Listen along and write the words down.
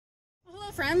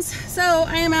Hello friends, so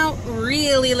I am out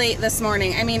really late this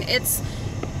morning. I mean, it's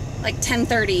like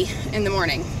 10:30 in the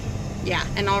morning. Yeah,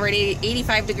 and already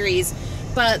 85 degrees.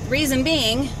 But reason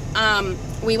being,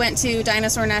 we went to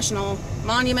Dinosaur National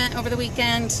Monument over the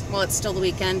weekend. Well, it's still the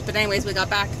weekend, but anyways, we got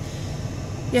back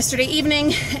yesterday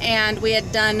evening and we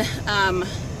had done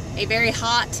a very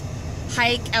hot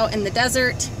hike out in the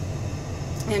desert,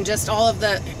 and just all of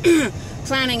the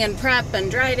planning and prep and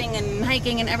driving and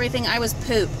hiking and everything. I was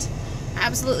pooped.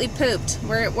 Absolutely pooped.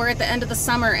 We're at the end of the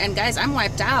summer, and guys, I'm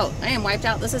wiped out. I am wiped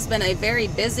out. This has been a very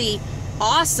busy,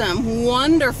 awesome,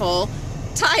 wonderful,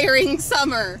 tiring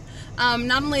summer.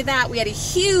 Not only that, we had a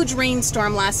huge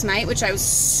rainstorm last night, which I was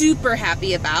super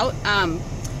happy about.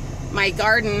 My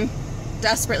garden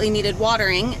desperately needed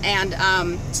watering, and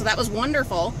so that was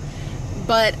wonderful.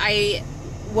 But I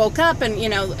woke up and, you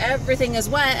know, everything is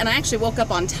wet, and I actually woke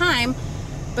up on time,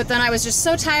 but then I was just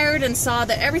so tired and saw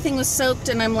that everything was soaked,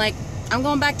 and I'm like, I'm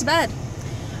going back to bed.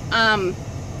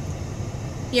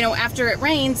 You know, after it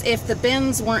rains, if the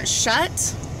bins weren't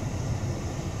shut,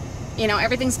 you know,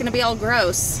 everything's gonna be all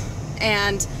gross,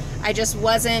 and I just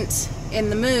wasn't in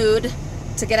the mood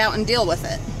to get out and deal with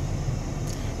it.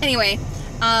 Anyway,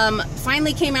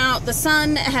 finally came out, the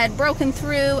sun had broken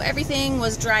through, everything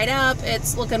was dried up,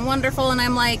 it's looking wonderful, and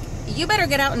I'm like, you better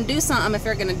get out and do something if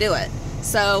you're gonna do it.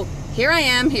 So here I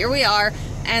am, here we are,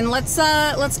 and let's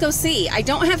go see. I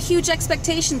don't have huge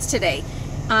expectations today.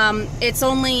 It's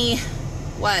only,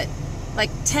 what, like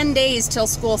 10 days till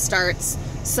school starts,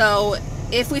 so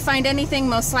if we find anything,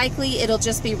 most likely it'll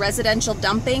just be residential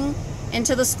dumping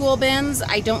into the school bins.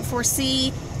 I don't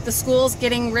foresee the schools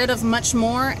getting rid of much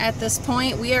more at this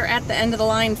point. We are at the end of the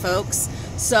line, folks.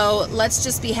 So let's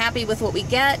just be happy with what we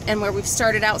get and where we've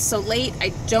started out so late. I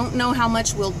don't know how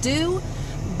much we'll do,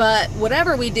 but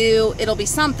whatever we do, it'll be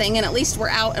something, and at least we're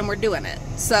out and we're doing it.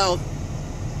 So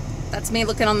that's me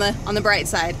looking on the bright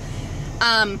side.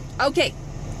 Okay,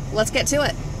 let's get to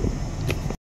it.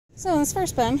 So in this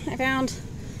first bin, I found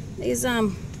these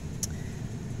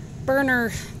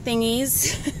burner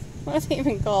thingies. What are they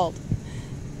even called?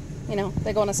 You know,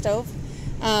 they go on a stove.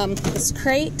 This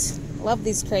crate, love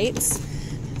these crates.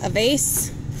 A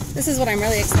vase. This is what I'm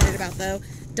really excited about though.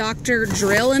 Dr.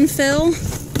 Drill and Fill,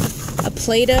 a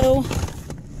Play-Doh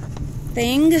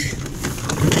thing.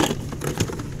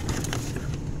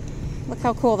 Look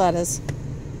how cool that is.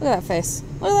 Look at that face.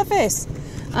 Look at that face.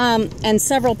 And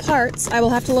several parts. I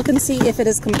will have to look and see if it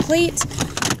is complete.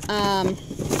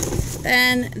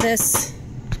 Then this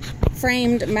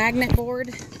framed magnet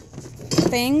board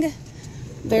thing,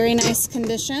 very nice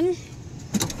condition.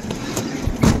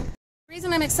 The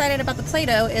reason I'm excited about the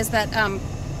Play-Doh is that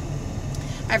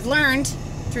I've learned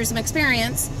through some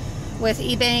experience with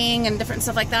eBaying and different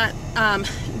stuff like that,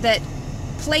 that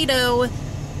Play-Doh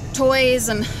toys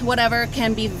and whatever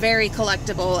can be very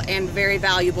collectible and very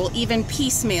valuable, even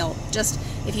piecemeal, just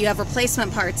if you have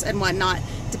replacement parts and whatnot.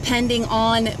 Depending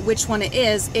on which one it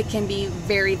is, it can be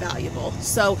very valuable.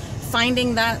 So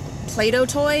finding that Play-Doh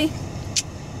toy,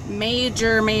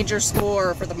 major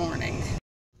score for the morning.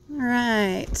 All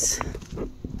right, let's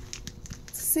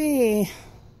see.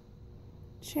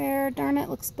 Chair, darn it,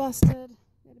 looks busted.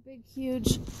 Got a big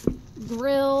huge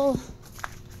grill.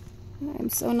 I'm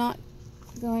so not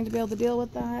going to be able to deal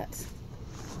with that.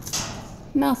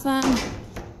 Nothing.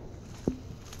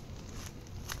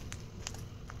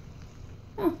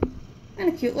 Oh, and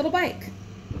a cute little bike.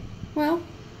 Well,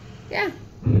 yeah,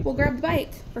 we'll grab the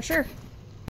bike for sure.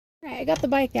 Alright, I got the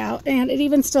bike out, and it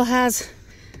even still has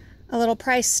a little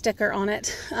price sticker on it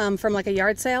from like a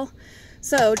yard sale.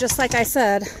 So just like I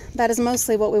said, that is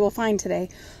mostly what we will find today,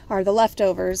 are the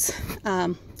leftovers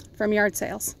from yard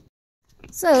sales.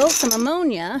 So some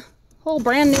ammonia, whole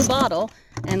brand new bottle,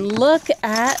 and look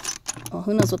at, well,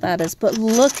 who knows what that is, but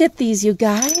look at these, you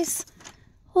guys.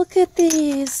 Look at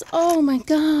these. Oh my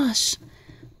gosh.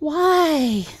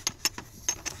 Why?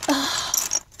 Oh,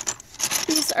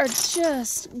 these are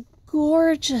just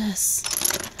gorgeous.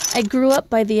 I grew up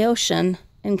by the ocean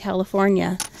in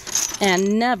California,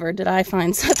 and never did I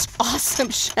find such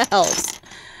awesome shells.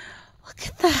 Look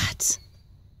at that.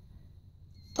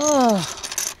 Oh,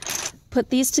 put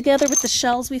these together with the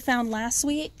shells we found last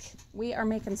week. We are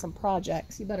making some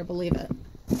projects. You better believe it.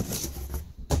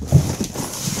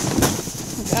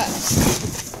 Oh gosh,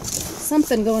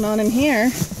 something going on in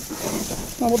here.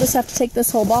 Well, we'll just have to take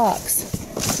this whole box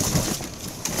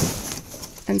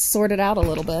and sort it out a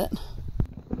little bit.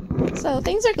 So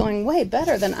things are going way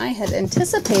better than I had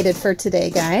anticipated for today,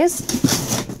 guys.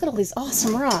 Look at all these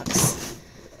awesome rocks.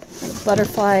 And a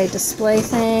butterfly display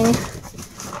thing.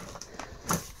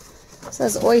 It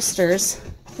says oysters.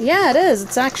 Yeah, it is.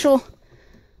 It's actual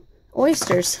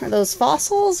oysters. Are those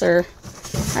fossils or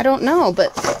I don't know,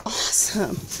 but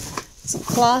awesome. Some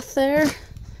cloth there.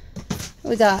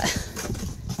 We got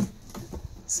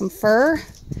some fur.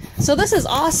 So this is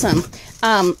awesome.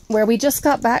 Where we just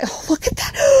got back. Oh, look at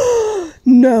that.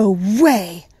 No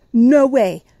way. No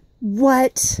way.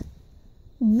 What?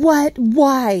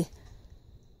 Why?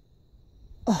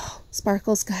 Oh,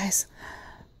 sparkles, guys.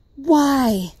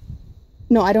 Why?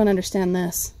 No, I don't understand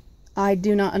this. I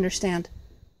do not understand.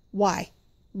 Why?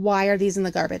 Why are these in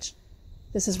the garbage?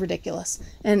 This is ridiculous.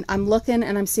 And I'm looking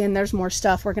and I'm seeing there's more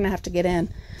stuff we're going to have to get in.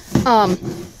 But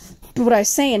what I was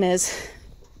saying is,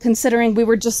 considering we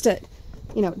were just at,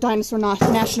 you know, Dinosaur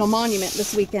National Monument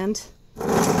this weekend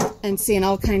and seeing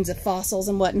all kinds of fossils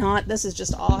and whatnot, this is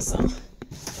just awesome.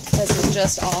 This is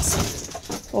just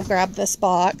awesome. We'll grab this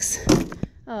box.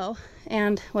 Oh,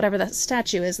 and whatever that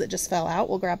statue is that just fell out,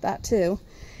 we'll grab that too.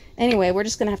 Anyway, we're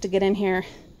just going to have to get in here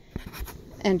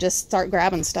and just start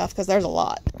grabbing stuff because there's a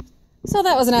lot. So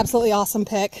that was an absolutely awesome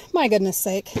pick. My goodness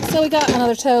sake. So we got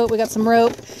another tote. We got some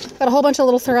rope. Got a whole bunch of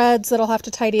little threads that I'll have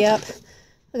to tidy up.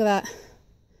 Look at that.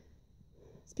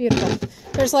 It's beautiful.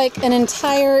 There's like an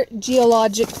entire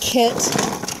Geologic kit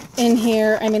in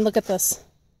here. I mean, look at this.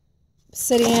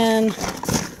 Obsidian.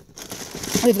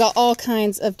 We've got all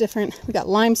kinds of different, we got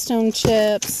limestone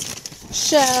chips,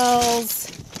 shells.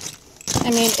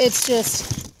 I mean, it's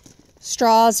just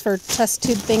straws for test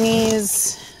tube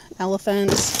thingies,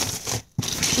 elephants.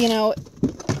 You know,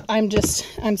 I'm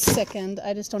sickened.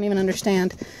 I just don't even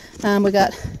understand. We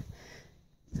got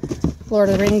Lord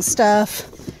of the Rings stuff,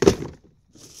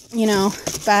 you know,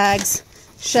 bags,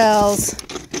 shells,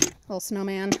 little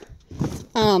snowman.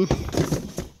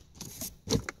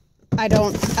 I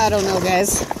don't know,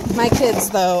 guys. My kids,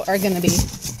 though, are going to be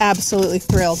absolutely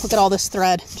thrilled. Look at all this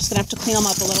thread. Just going to have to clean them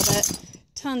up a little bit.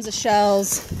 Tons of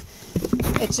shells.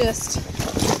 It's just,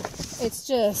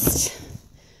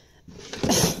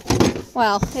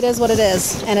 well, it is what it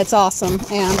is, and it's awesome,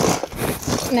 and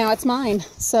now it's mine,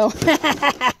 so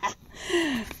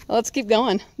let's keep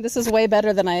going. This is way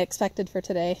better than I expected for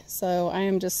today, so I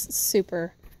am just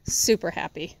super, super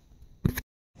happy.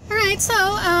 All right,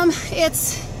 so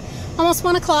it's almost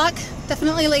 1 o'clock,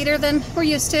 definitely later than we're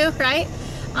used to, right?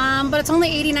 But it's only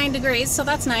 89 degrees, so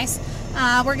that's nice.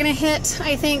 We're gonna hit,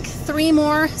 I think, 3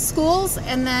 more schools,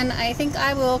 and then I think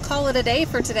I will call it a day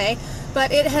for today.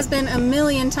 But it has been a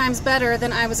million times better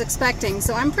than I was expecting,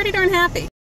 so I'm pretty darn happy.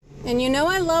 And you know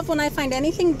I love when I find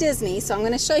anything Disney, so I'm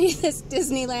gonna show you this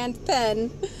Disneyland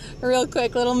pen real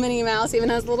quick. Little Minnie Mouse, even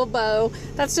has a little bow.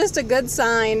 That's just a good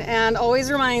sign and always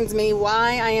reminds me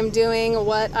why I am doing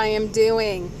what I am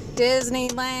doing.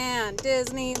 Disneyland,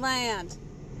 Disneyland.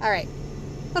 All right,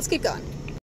 let's keep going.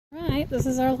 All right, this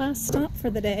is our last stop for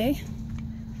the day.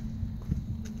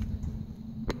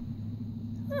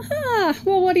 Aha!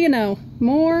 Well, what do you know?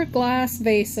 More glass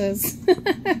vases.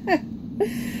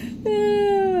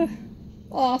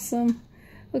 Awesome.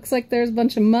 Looks like there's a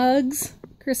bunch of mugs,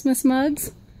 Christmas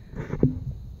mugs.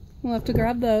 We'll have to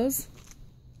grab those.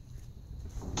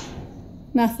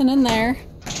 Nothing in there.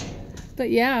 But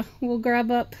yeah, we'll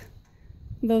grab up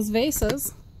those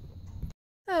vases.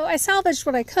 So I salvaged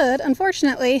what I could.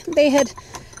 Unfortunately, they had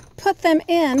put them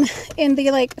in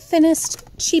the like thinnest,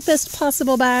 cheapest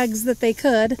possible bags that they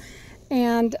could,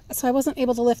 and so I wasn't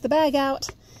able to lift the bag out,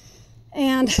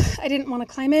 and I didn't want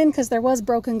to climb in because there was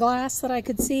broken glass that I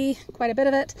could see, quite a bit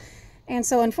of it, and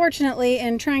so unfortunately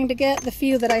in trying to get the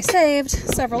few that I saved,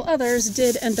 several others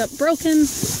did end up broken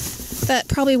that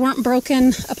probably weren't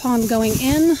broken upon going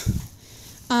in.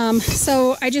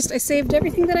 So I saved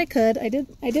everything that I could. I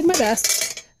did my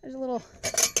best. There's a little,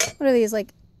 what are these,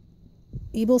 like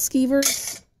Eagle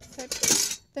Skeevers type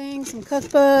thing, some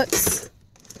cookbooks,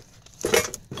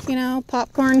 you know,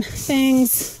 popcorn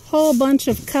things, whole bunch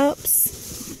of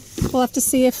cups. We'll have to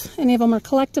see if any of them are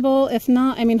collectible. If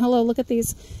not, I mean, hello, look at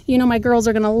these. You know, my girls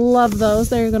are going to love those.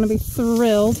 They're going to be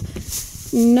thrilled.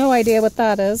 No idea what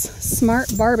that is.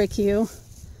 Smart Barbecue.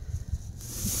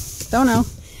 Don't know.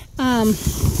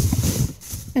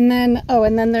 And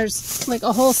then there's like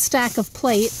a whole stack of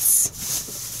plates.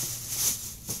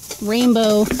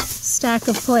 Rainbow stack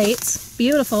of plates.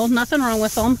 Beautiful. Nothing wrong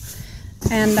with them.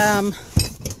 And,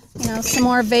 you know, some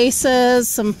more vases,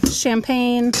 some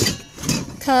champagne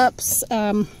cups,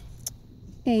 a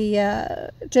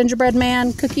gingerbread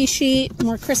man cookie sheet,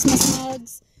 more Christmas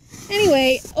mugs.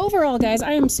 Anyway, overall, guys,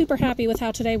 I am super happy with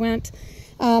how today went.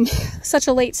 Such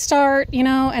a late start, you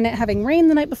know, and it having rained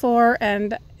the night before,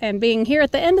 and being here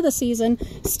at the end of the season,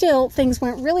 still things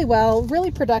went really well,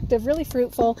 really productive, really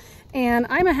fruitful, and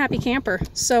I'm a happy camper.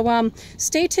 So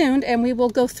stay tuned and we will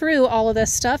go through all of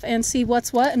this stuff and see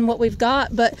what's what and what we've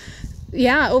got. But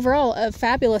yeah, overall, a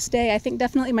fabulous day. I think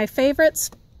definitely my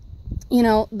favorites, you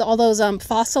know, all those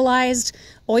fossilized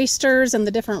oysters and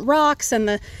the different rocks and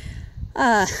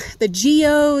the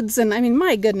geodes, and I mean,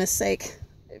 my goodness sake,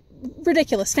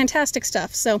 ridiculous, fantastic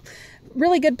stuff. So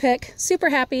really good pick, super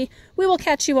happy. We will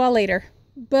catch you all later.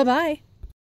 Bye-bye.